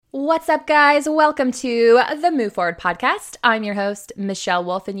What's up, guys? Welcome to the Move Forward podcast. I'm your host, Michelle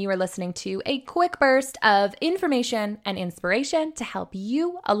Wolf, and you are listening to a quick burst of information and inspiration to help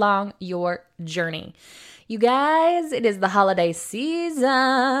you along your journey. You guys, it is the holiday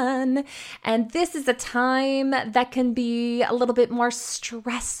season, and this is a time that can be a little bit more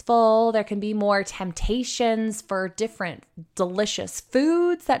stressful. There can be more temptations for different delicious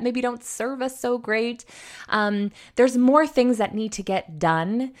foods that maybe don't serve us so great. There's more things that need to get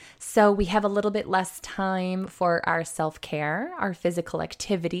done, so we have a little bit less time for our self-care, our physical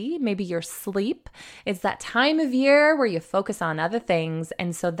activity, maybe your sleep. It's that time of year where you focus on other things,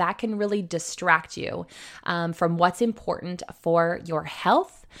 and so that can really distract you from what's important for your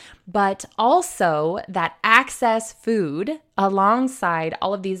health, but also that access food alongside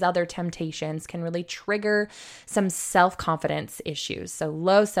all of these other temptations can really trigger some self-confidence issues. So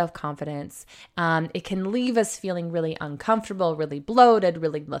low self-confidence, it can leave us feeling really uncomfortable, really bloated,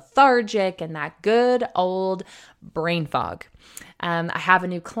 really lethargic, and that good old brain fog. I have a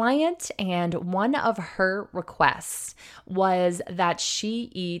new client, and one of her requests was that she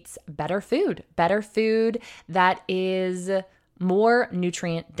eats better food that is more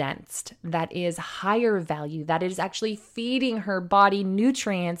nutrient dense, that is higher value, that is actually feeding her body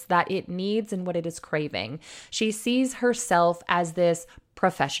nutrients that it needs and what it is craving. She sees herself as this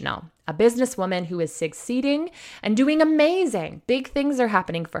professional, a businesswoman who is succeeding and doing amazing. Big things are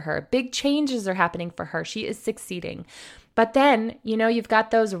happening for her. Big changes are happening for her. She is succeeding. But then, you've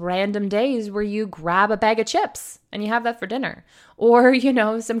got those random days where you grab a bag of chips and you have that for dinner, or,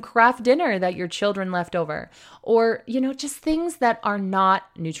 some Kraft dinner that your children left over, or, just things that are not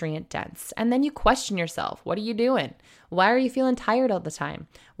nutrient dense. And then you question yourself, what are you doing? Why are you feeling tired all the time?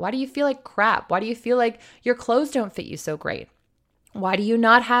 Why do you feel like crap? Why do you feel like your clothes don't fit you so great? Why do you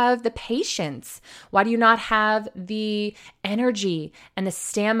not have the patience? Why do you not have the energy and the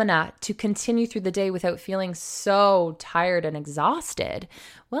stamina to continue through the day without feeling so tired and exhausted?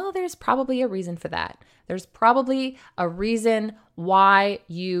 Well, there's probably a reason for that. There's probably a reason why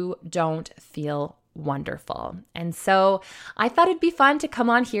you don't feel wonderful. And so I thought it'd be fun to come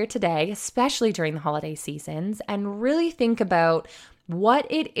on here today, especially during the holiday seasons, and really think about what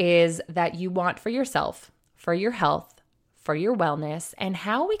it is that you want for yourself, for your health, for your wellness, and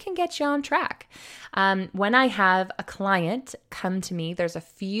how we can get you on track. When I have a client come to me, there's a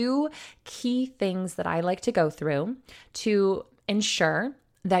few key things that I like to go through to ensure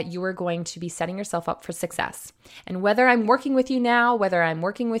that you are going to be setting yourself up for success. And whether I'm working with you now, whether I'm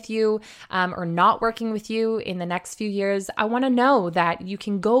working with you or not working with you in the next few years, I want to know that you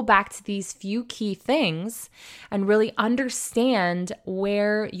can go back to these few key things and really understand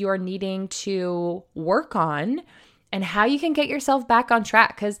where you're needing to work on and how you can get yourself back on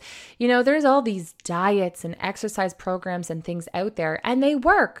track. Because, there's all these diets and exercise programs and things out there, and they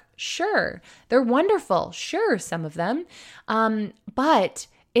work. Sure. They're wonderful. Sure, some of them. But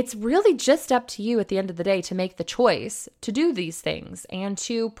it's really just up to you at the end of the day to make the choice to do these things and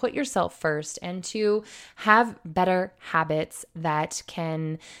to put yourself first and to have better habits that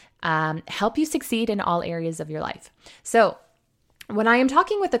can help you succeed in all areas of your life. So when I am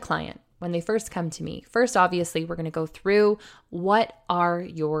talking with a client, when they first come to me, first, obviously, we're going to go through what are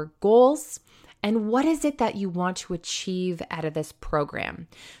your goals and what is it that you want to achieve out of this program.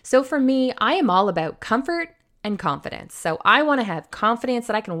 So for me, I am all about comfort and confidence. So I want to have confidence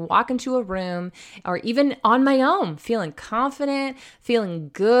that I can walk into a room or even on my own, feeling confident,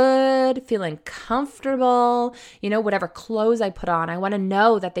 feeling good, feeling comfortable, whatever clothes I put on, I want to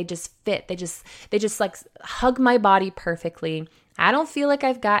know that they just fit. They just like hug my body perfectly. I don't feel like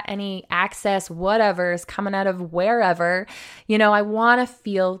I've got any access, whatever is coming out of wherever. I want to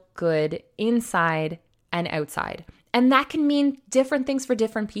feel good inside and outside. And that can mean different things for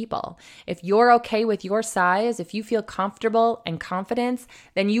different people. If you're okay with your size, if you feel comfortable and confidence,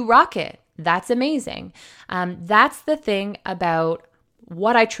 then you rock it. That's amazing. That's the thing about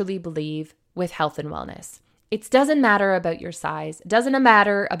what I truly believe with health and wellness. It doesn't matter about your size. It doesn't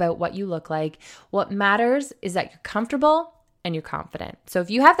matter about what you look like. What matters is that you're comfortable and you're confident. So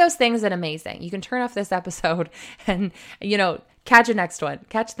if you have those things, then amazing. You can turn off this episode and, catch the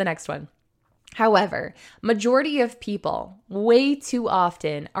next one. However, majority of people way too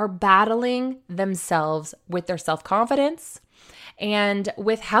often are battling themselves with their self-confidence and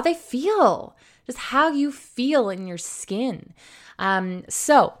with how they feel, just how you feel in your skin.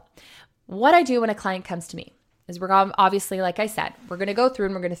 So what I do when a client comes to me is we're obviously, like I said, we're going to go through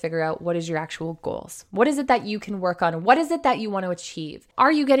and we're going to figure out what is your actual goals. What is it that you can work on? What is it that you want to achieve?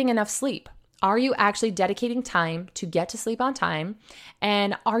 Are you getting enough sleep? Are you actually dedicating time to get to sleep on time?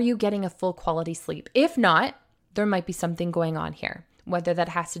 And are you getting a full quality sleep? If not, there might be something going on here. whether that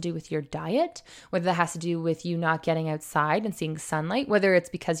has to do with your diet, whether that has to do with you not getting outside and seeing sunlight, whether it's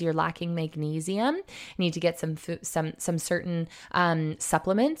because you're lacking magnesium, you need to get some certain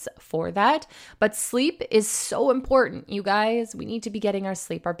supplements for that. But sleep is so important, you guys. We need to be getting our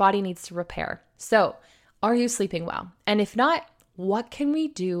sleep. Our body needs to repair. So, are you sleeping well? And if not, what can we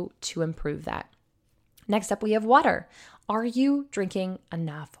do to improve that? Next up, we have water. Are you drinking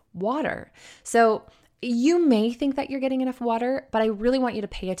enough water? So you may think that you're getting enough water, but I really want you to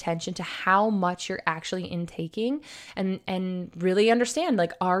pay attention to how much you're actually intaking and really understand,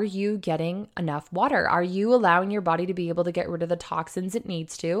 like, are you getting enough water? Are you allowing your body to be able to get rid of the toxins it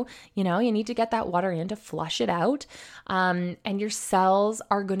needs to? You know, you need to get that water in to flush it out. And your cells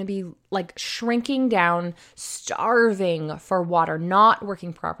are going to be like shrinking down, starving for water, not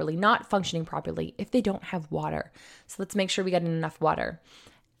working properly, not functioning properly if they don't have water. So let's make sure we get enough water.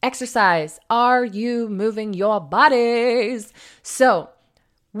 Exercise. Are you moving your bodies? So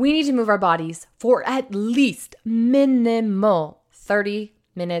we need to move our bodies for at least minimal 30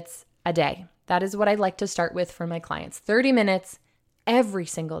 minutes a day. That is what I like to start with for my clients. 30 minutes every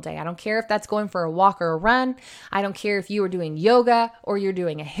single day. I don't care if that's going for a walk or a run. I don't care if you are doing yoga or you're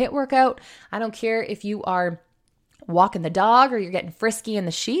doing a HIIT workout. I don't care if you are walking the dog or you're getting frisky in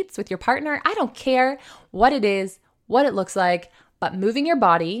the sheets with your partner. I don't care what it is, what it looks like, but moving your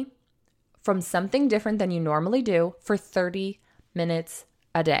body from something different than you normally do for 30 minutes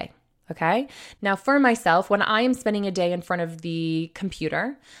a day, okay? Now, for myself, when I am spending a day in front of the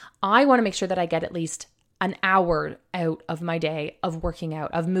computer, I want to make sure that I get at least an hour out of my day of working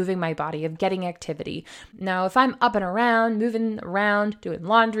out, of moving my body, of getting activity. Now, if I'm up and around, moving around, doing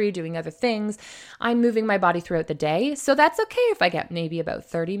laundry, doing other things, I'm moving my body throughout the day. So that's okay if I get maybe about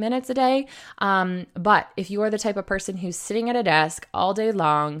 30 minutes a day. But if you are the type of person who's sitting at a desk all day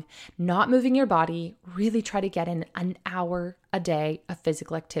long, not moving your body, really try to get in an hour a day of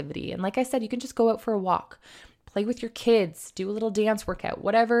physical activity. And like I said, you can just go out for a walk, play with your kids, do a little dance workout,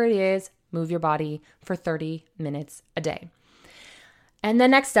 whatever it is. Move your body for 30 minutes a day. And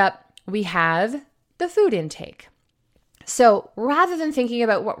then next up, we have the food intake. So rather than thinking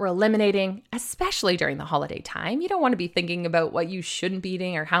about what we're eliminating, especially during the holiday time, you don't want to be thinking about what you shouldn't be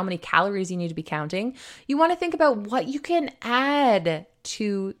eating or how many calories you need to be counting. You want to think about what you can add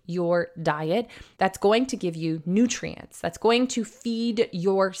to your diet that's going to give you nutrients, that's going to feed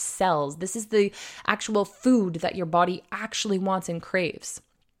your cells. This is the actual food that your body actually wants and craves.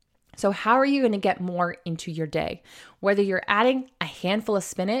 So how are you going to get more into your day? Whether you're adding a handful of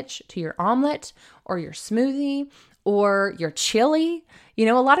spinach to your omelet or your smoothie or your chili. You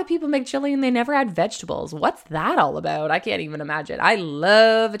know, a lot of people make chili and they never add vegetables. What's that all about? I can't even imagine. I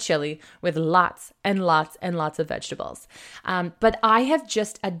love a chili with lots and lots and lots of vegetables. But I have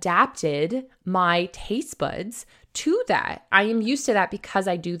just adapted my taste buds to that. I am used to that because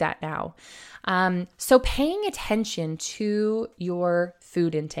I do that now. So paying attention to your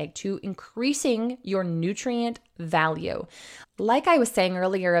food intake, to increasing your nutrient value. Like I was saying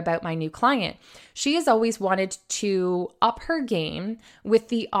earlier about my new client, she has always wanted to up her game with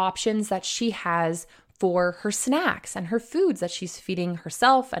the options that she has for her snacks and her foods that she's feeding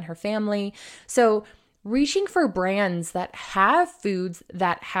herself and her family. So reaching for brands that have foods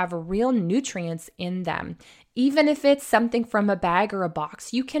that have real nutrients in them. Even if it's something from a bag or a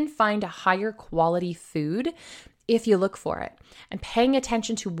box, you can find a higher quality food if you look for it. And paying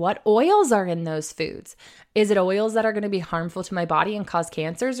attention to what oils are in those foods. Is it oils that are going to be harmful to my body and cause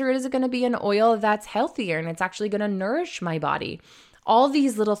cancers, or is it going to be an oil that's healthier and it's actually going to nourish my body? All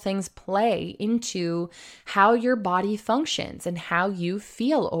these little things play into how your body functions and how you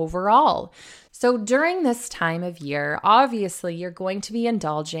feel overall. So during this time of year, obviously you're going to be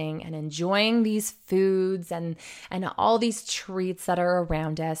indulging and enjoying these foods and all these treats that are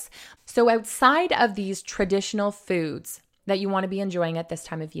around us. So outside of these traditional foods that you want to be enjoying at this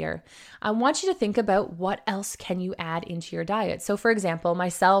time of year, I want you to think about what else can you add into your diet. So for example,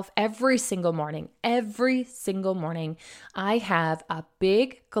 myself, every single morning, I have a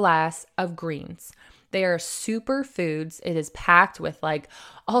big glass of greens. They are super foods. It is packed with like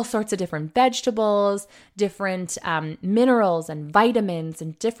all sorts of different vegetables, different minerals and vitamins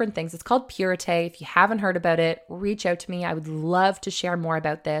and different things. It's called Purite. If you haven't heard about it, reach out to me. I would love to share more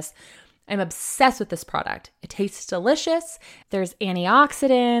about this. I'm obsessed with this product. It tastes delicious. There's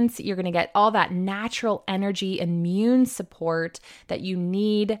antioxidants. You're going to get all that natural energy, immune support that you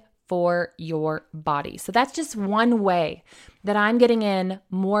need for your body. So that's just one way that I'm getting in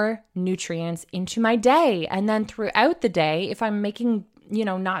more nutrients into my day. And then throughout the day, if I'm making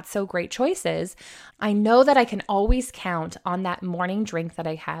not so great choices, I know that I can always count on that morning drink that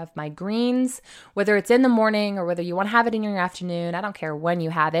I have, my greens, whether it's in the morning or whether you want to have it in your afternoon. I don't care when you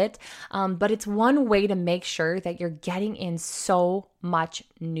have it, but it's one way to make sure that you're getting in so much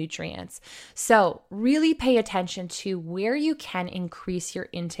nutrients. So really pay attention to where you can increase your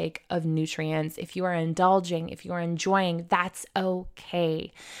intake of nutrients. If you are indulging, if you are enjoying, that's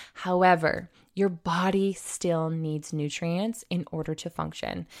okay. However, your body still needs nutrients in order to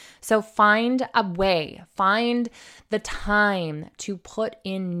function. So find a way, find the time to put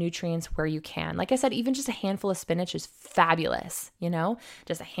in nutrients where you can. Like I said, even just a handful of spinach is fabulous,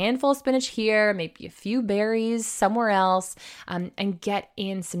 just a handful of spinach here, maybe a few berries somewhere else, and get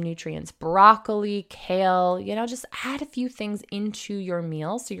in some nutrients. Broccoli, kale, just add a few things into your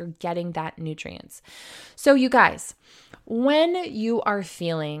meal so you're getting that nutrients. So you guys, when you are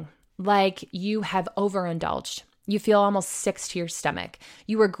feeling like you have overindulged, you feel almost sick to your stomach,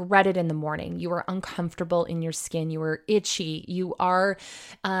 you regret it in the morning, you are uncomfortable in your skin, you are itchy, you are,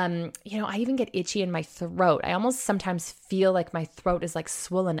 I even get itchy in my throat. I almost sometimes feel like my throat is like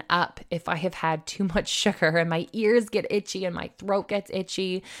swollen up if I have had too much sugar, and my ears get itchy and my throat gets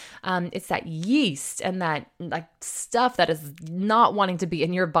itchy. It's that yeast and that like stuff that is not wanting to be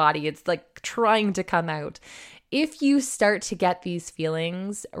in your body. It's like trying to come out. If you start to get these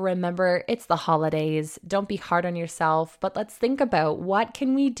feelings, remember it's the holidays. Don't be hard on yourself, but let's think about what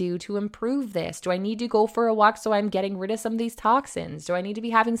can we do to improve this? Do I need to go for a walk so I'm getting rid of some of these toxins? Do I need to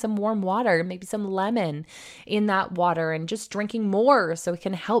be having some warm water, maybe some lemon in that water, and just drinking more so it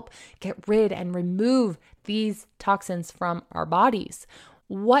can help get rid and remove these toxins from our bodies?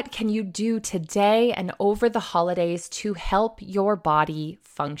 What can you do today and over the holidays to help your body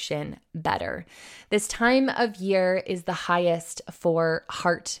function better? This time of year is the highest for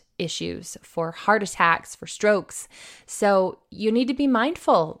heart issues, for heart attacks, for strokes. So you need to be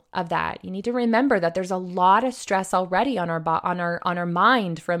mindful of that. You need to remember that there's a lot of stress already on our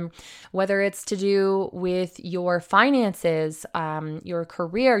mind, from whether it's to do with your finances, your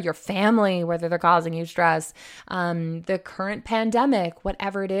career, your family, whether they're causing you stress, the current pandemic,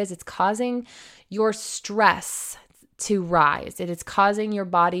 whatever it is, it's causing your stress to rise. It is causing your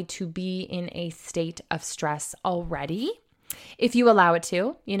body to be in a state of stress already. If you allow it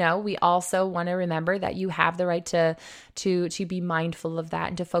to, we also want to remember that you have the right to be mindful of that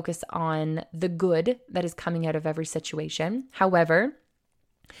and to focus on the good that is coming out of every situation. However,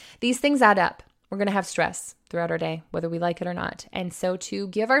 these things add up. We're going to have stress throughout our day, whether we like it or not. And so to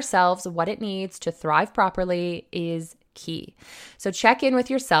give ourselves what it needs to thrive properly is key. So check in with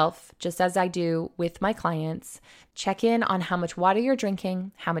yourself, just as I do with my clients. Check in on how much water you're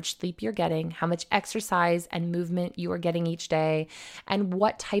drinking, how much sleep you're getting, how much exercise and movement you are getting each day, and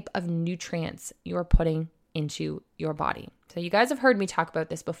what type of nutrients you are putting into your body. So you guys have heard me talk about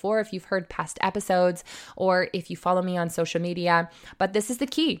this before if you've heard past episodes or if you follow me on social media, but this is the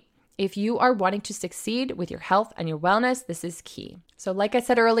key. If you are wanting to succeed with your health and your wellness, this is key. So like I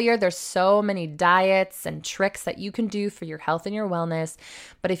said earlier, there's so many diets and tricks that you can do for your health and your wellness.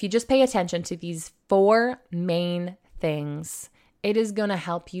 But if you just pay attention to these 4 main things, it is going to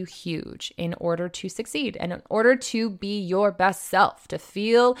help you huge in order to succeed and in order to be your best self, to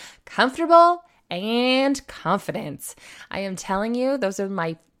feel comfortable and confident. I am telling you, those are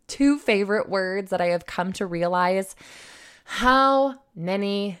my 2 favorite words that I have come to realize. How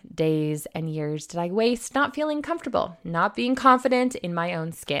many days and years did I waste not feeling comfortable, not being confident in my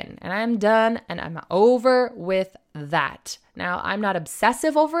own skin? And I'm done and I'm over with that. Now, I'm not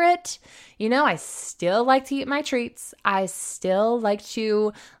obsessive over it. I still like to eat my treats. I still like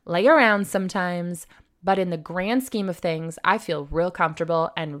to lay around sometimes. But in the grand scheme of things, I feel real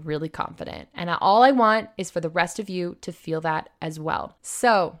comfortable and really confident. And all I want is for the rest of you to feel that as well.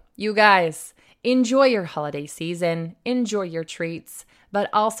 So, you guys, enjoy your holiday season, enjoy your treats, but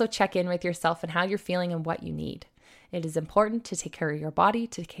also check in with yourself and how you're feeling and what you need. It is important to take care of your body,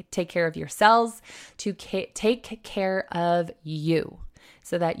 to take care of your cells, to take care of you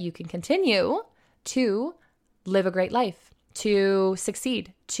so that you can continue to live a great life, to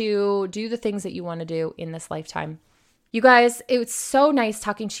succeed, to do the things that you want to do in this lifetime. You guys, it was so nice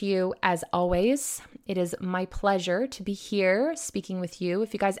talking to you as always. It is my pleasure to be here speaking with you.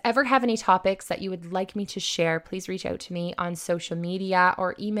 If you guys ever have any topics that you would like me to share, please reach out to me on social media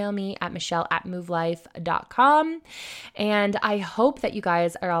or email me at michelle@movelife.com. And I hope that you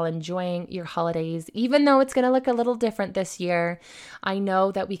guys are all enjoying your holidays, even though it's going to look a little different this year. I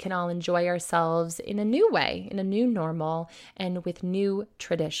know that we can all enjoy ourselves in a new way, in a new normal, and with new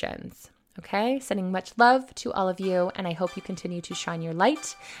traditions. Okay, sending much love to all of you, and I hope you continue to shine your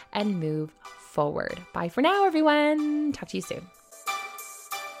light and move forward. Bye for now, everyone. Talk to you soon.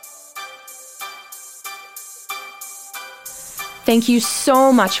 Thank you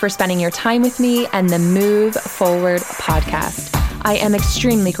so much for spending your time with me and the Move Forward podcast. I am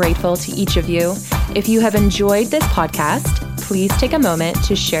extremely grateful to each of you. If you have enjoyed this podcast, please take a moment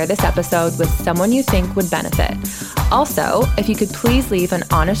to share this episode with someone you think would benefit. Also, if you could please leave an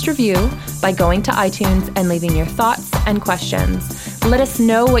honest review by going to iTunes and leaving your thoughts and questions. Let us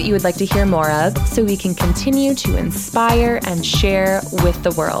know what you would like to hear more of so we can continue to inspire and share with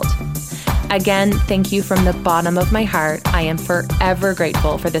the world. Again, thank you from the bottom of my heart. I am forever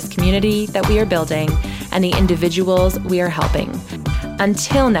grateful for this community that we are building and the individuals we are helping.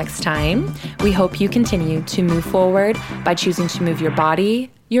 Until next time, we hope you continue to move forward by choosing to move your body,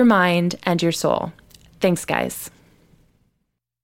 your mind, and your soul. Thanks, guys.